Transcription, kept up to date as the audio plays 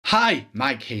Hi,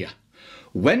 Mike here.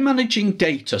 When managing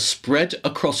data spread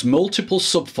across multiple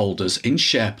subfolders in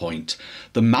SharePoint,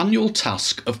 the manual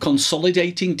task of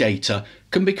consolidating data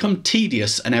can become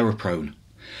tedious and error-prone.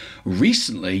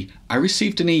 Recently, I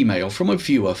received an email from a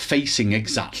viewer facing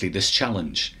exactly this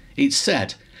challenge. It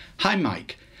said, "Hi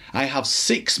Mike, I have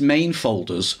 6 main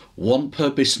folders, 1 per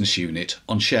business unit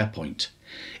on SharePoint.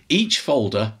 Each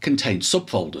folder contains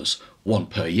subfolders, 1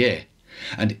 per year,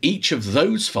 and each of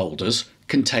those folders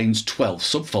contains 12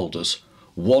 subfolders,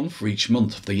 1 for each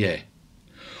month of the year.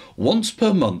 Once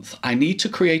per month, I need to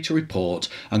create a report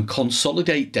and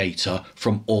consolidate data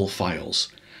from all files.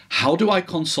 How do I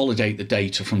consolidate the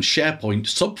data from SharePoint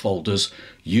subfolders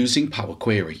using Power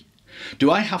Query?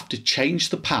 Do I have to change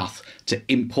the path to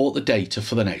import the data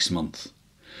for the next month?"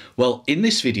 Well, in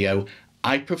this video,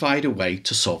 I provide a way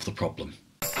to solve the problem.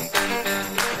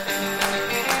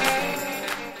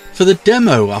 For the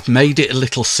demo, I've made it a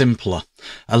little simpler.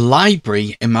 A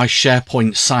library in my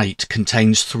SharePoint site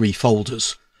contains 3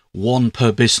 folders, 1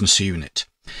 per business unit.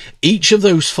 Each of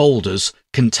those folders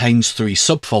contains 3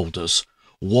 subfolders,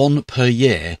 1 per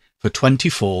year for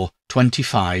 24,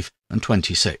 25 and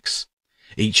 26.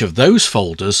 Each of those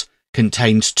folders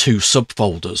contains 2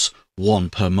 subfolders,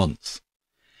 1 per month.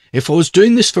 If I was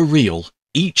doing this for real,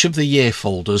 each of the year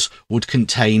folders would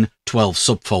contain 12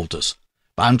 subfolders,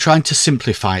 but I'm trying to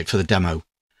simplify it for the demo.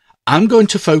 I'm going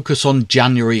to focus on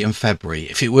January and February.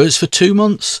 If it works for 2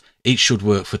 months, it should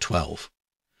work for 12.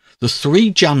 The 3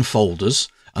 Jan folders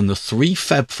and the 3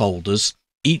 Feb folders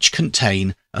each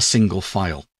contain a single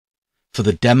file. For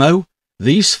the demo,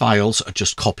 these files are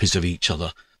just copies of each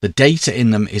other. The data in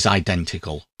them is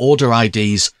identical, order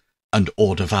IDs and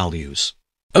order values.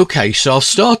 Okay, so I've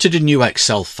started a new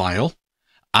Excel file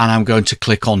and I'm going to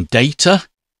click on Data,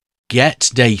 Get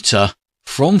Data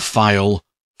from File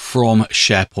from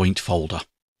SharePoint folder.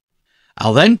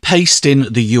 I'll then paste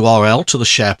in the URL to the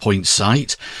SharePoint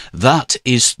site. That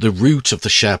is the root of the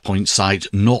SharePoint site,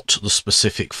 not the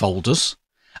specific folders,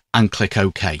 and click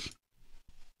OK.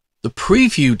 The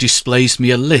preview displays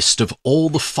me a list of all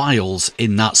the files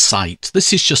in that site.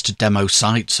 This is just a demo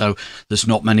site, so there's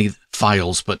not many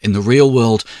files, but in the real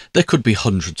world, there could be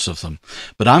hundreds of them.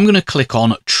 But I'm going to click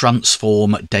on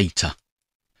Transform Data.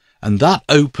 And that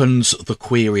opens the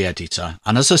query editor.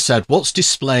 And as I said, what's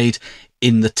displayed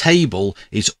in the table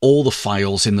is all the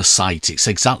files in the site. It's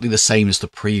exactly the same as the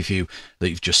preview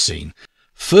that you've just seen.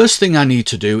 First thing I need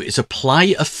to do is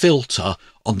apply a filter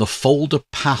on the folder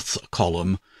path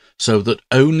column so that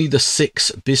only the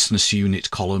 6 business unit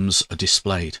columns are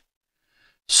displayed.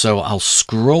 So I'll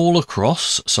scroll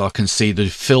across so I can see the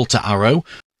filter arrow,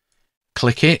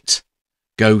 click it,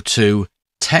 go to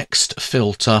Text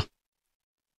Filter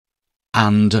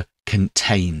and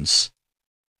Contains.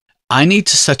 I need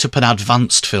to set up an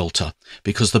advanced filter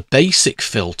because the basic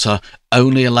filter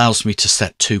only allows me to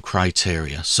set 2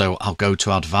 criteria. So I'll go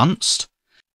to Advanced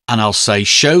and I'll say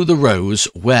show the rows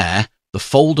where the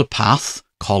folder path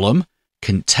column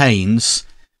contains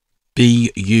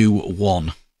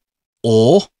BU1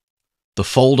 or the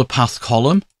folder path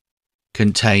column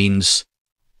contains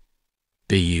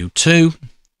BU2,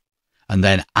 and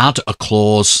then add a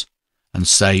clause and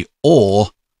say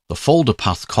or the folder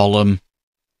path column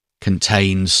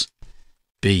contains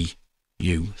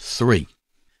BU3.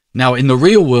 Now in the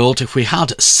real world, if we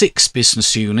had 6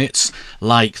 business units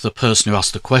like the person who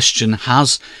asked the question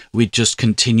has, we'd just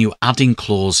continue adding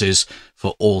clauses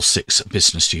for all 6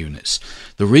 business units.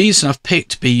 The reason I've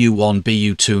picked BU1,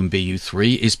 BU2 and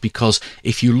BU3 is because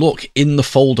if you look in the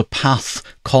folder path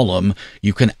column,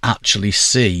 you can actually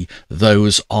see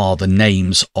those are the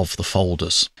names of the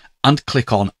folders. And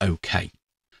click on OK.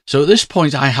 So at this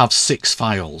point I have 6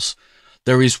 files.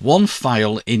 There is 1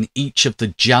 file in each of the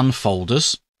Jan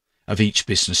folders of each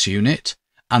business unit,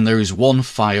 and there is 1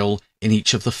 file in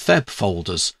each of the Feb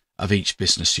folders of each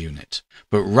business unit.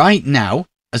 But right now,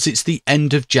 as it's the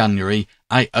end of January,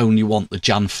 I only want the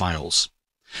Jan files.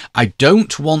 I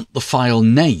don't want the file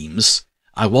names.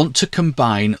 I want to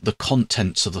combine the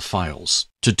contents of the files.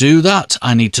 To do that,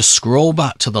 I need to scroll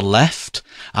back to the left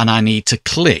and I need to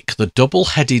click the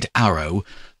double-headed arrow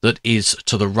that is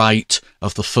to the right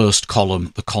of the first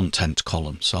column, the content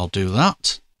column. So I'll do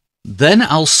that. Then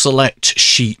I'll select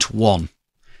Sheet 1.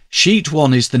 Sheet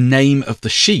 1 is the name of the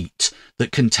sheet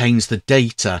that contains the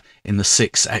data in the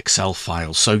 6 Excel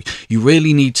files. So you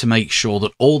really need to make sure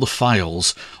that all the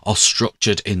files are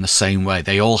structured in the same way.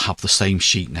 They all have the same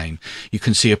sheet name. You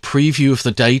can see a preview of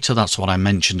the data. That's what I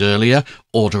mentioned earlier,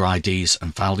 order IDs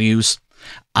and values,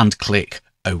 and click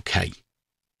OK.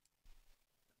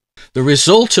 The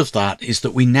result of that is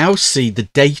that we now see the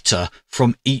data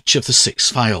from each of the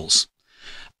 6 files.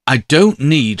 I don't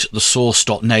need the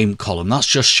source.name column. That's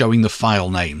just showing the file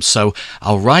name. So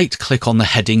I'll right click on the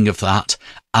heading of that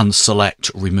and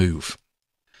select remove.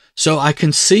 So I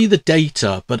can see the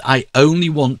data, but I only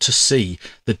want to see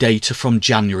the data from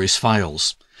January's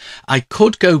files. I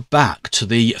could go back to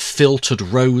the filtered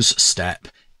rows step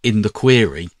in the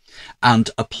query and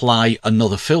apply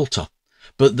another filter.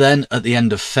 But then at the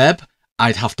end of Feb,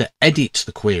 I'd have to edit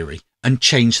the query and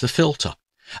change the filter.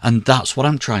 And that's what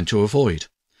I'm trying to avoid.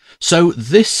 So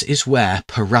this is where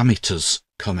parameters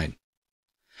come in.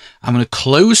 I'm going to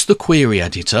close the query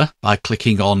editor by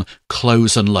clicking on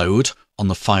Close and Load on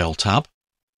the File tab.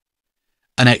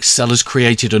 And Excel has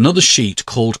created another sheet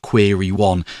called Query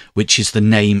 1, which is the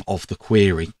name of the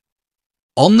query.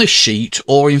 On this sheet,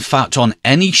 or in fact on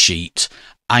any sheet,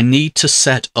 I need to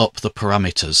set up the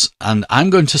parameters, and I'm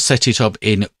going to set it up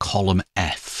in column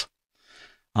F.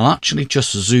 I'll actually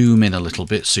just zoom in a little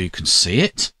bit so you can see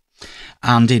it.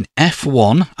 And in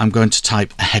F1, I'm going to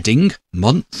type a heading,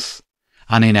 month,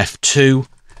 and in F2,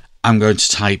 I'm going to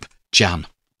type Jan.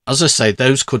 As I say,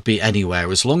 those could be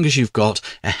anywhere as long as you've got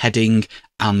a heading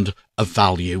and a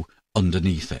value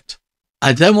underneath it.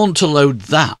 I then want to load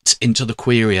that into the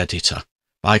query editor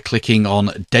by clicking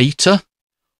on Data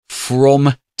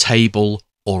from Table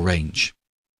or Range.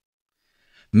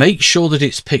 Make sure that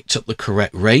it's picked up the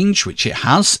correct range, which it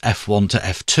has, F1 to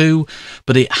F2,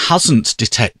 but it hasn't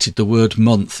detected the word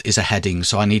month is a heading,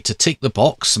 so I need to tick the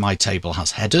box, my table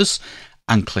has headers,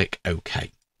 and click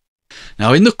OK.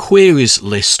 Now in the queries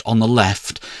list on the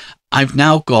left, I've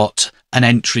now got an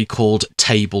entry called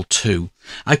Table 2.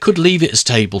 I could leave it as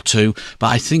Table 2, but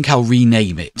I think I'll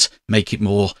rename it, make it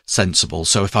more sensible.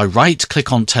 So if I right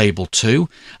click on Table 2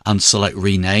 and select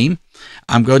Rename,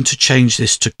 I'm going to change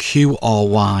this to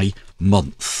QRY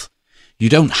month. You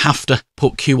don't have to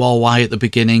put QRY at the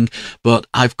beginning, but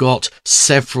I've got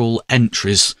several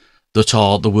entries that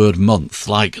are the word month,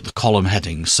 like the column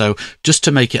heading. So just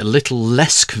to make it a little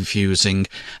less confusing,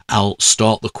 I'll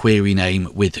start the query name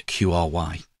with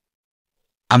QRY.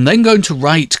 I'm then going to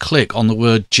right click on the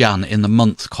word Jan in the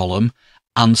month column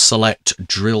and select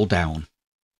drill down.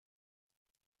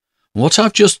 What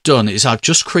I've just done is I've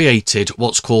just created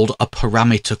what's called a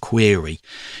parameter query.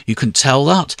 You can tell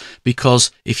that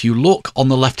because if you look on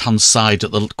the left hand side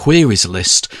at the queries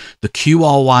list, the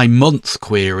QRY month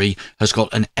query has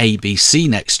got an ABC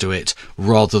next to it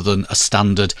rather than a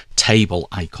standard table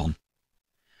icon.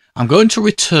 I'm going to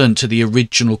return to the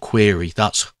original query,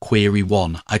 that's query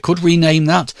 1. I could rename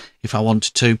that if I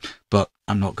wanted to, but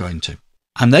I'm not going to.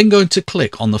 I'm then going to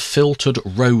click on the filtered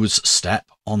rows step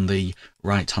on the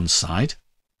right hand side,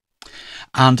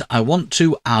 and I want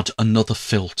to add another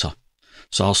filter.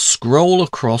 So I'll scroll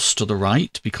across to the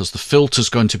right because the filter is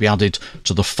going to be added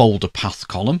to the folder path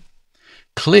column.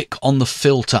 Click on the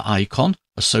filter icon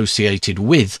associated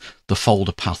with the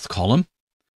folder path column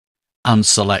and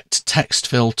select Text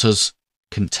Filters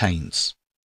Contains.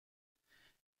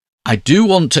 I do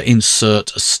want to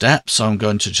insert a step, so I'm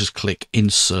going to just click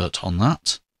Insert on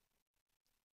that.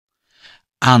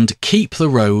 And keep the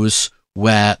rows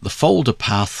where the folder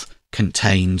path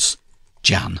contains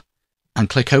Jan and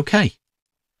click OK.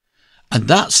 And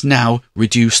that's now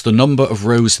reduced the number of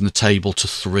rows in the table to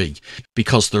 3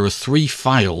 because there are 3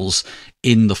 files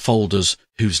in the folders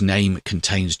whose name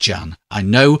contains Jan. I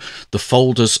know the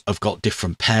folders have got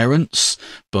different parents,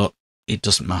 but it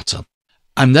doesn't matter.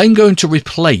 I'm then going to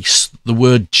replace the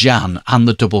word Jan and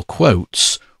the double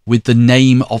quotes with the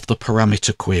name of the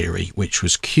parameter query, which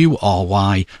was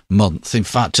QRY month. In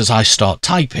fact, as I start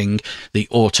typing, the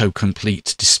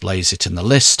autocomplete displays it in the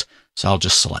list, so I'll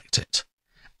just select it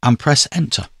and press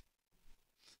enter.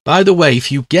 By the way,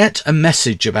 if you get a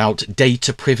message about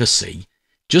data privacy,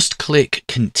 just click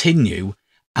continue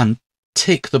and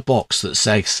tick the box that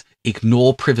says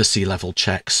ignore privacy level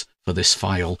checks for this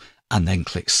file and then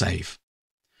click save.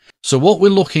 So what we're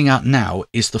looking at now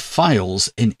is the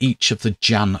files in each of the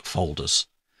Jan folders.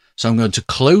 So I'm going to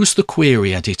close the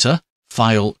query editor,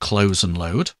 File, Close and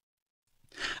Load.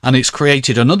 And it's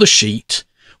created another sheet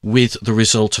with the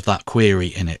result of that query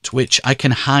in it, which I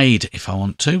can hide if I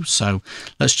want to. So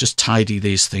let's just tidy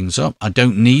these things up. I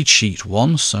don't need sheet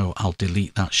 1, so I'll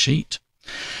delete that sheet.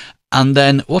 And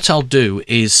then what I'll do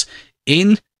is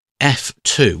in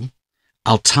F2,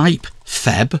 I'll type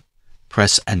Feb,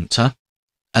 press enter,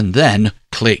 and then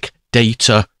click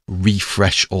Data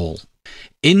Refresh All.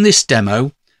 In this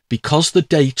demo, because the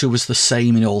data was the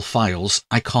same in all files,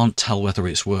 I can't tell whether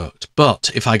it's worked. But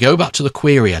if I go back to the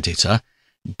query editor,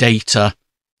 Data,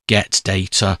 Get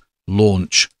Data,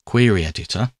 Launch Query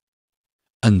Editor,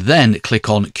 and then click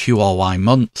on QRY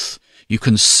Month, you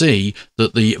can see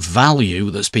that the value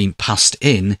that's been passed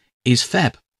in is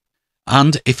Feb.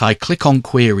 And if I click on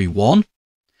query 1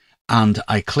 and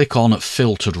I click on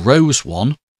filtered rows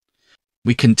 1,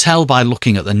 we can tell by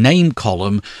looking at the name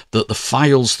column that the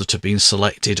files that have been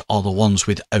selected are the ones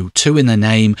with 02 in the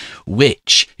name,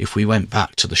 which, if we went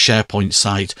back to the SharePoint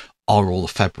site, are all the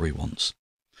February ones.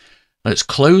 Let's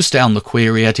close down the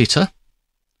query editor.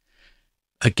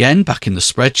 Again, back in the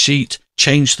spreadsheet,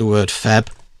 change the word Feb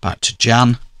back to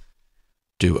Jan.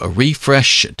 Do a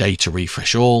refresh, data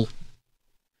refresh all.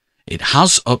 It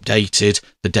has updated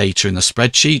the data in the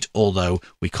spreadsheet, although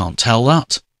we can't tell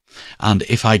that. And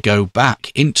if I go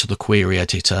back into the query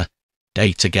editor,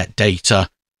 data get data,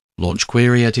 launch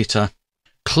query editor,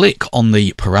 click on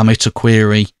the parameter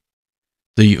query,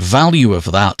 the value of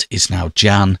that is now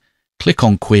Jan, click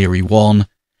on query 1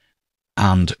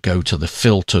 and go to the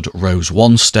filtered rows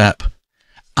 1 step,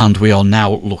 and we are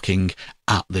now looking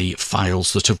at the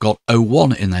files that have got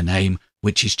 01 in their name,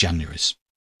 which is January's.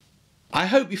 I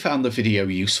hope you found the video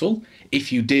useful.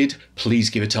 If you did, please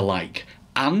give it a like.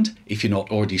 And if you're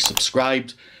not already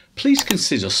subscribed, please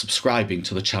consider subscribing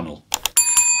to the channel.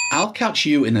 I'll catch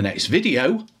you in the next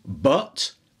video,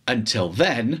 but until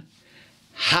then,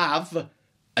 have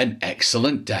an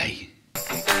excellent day.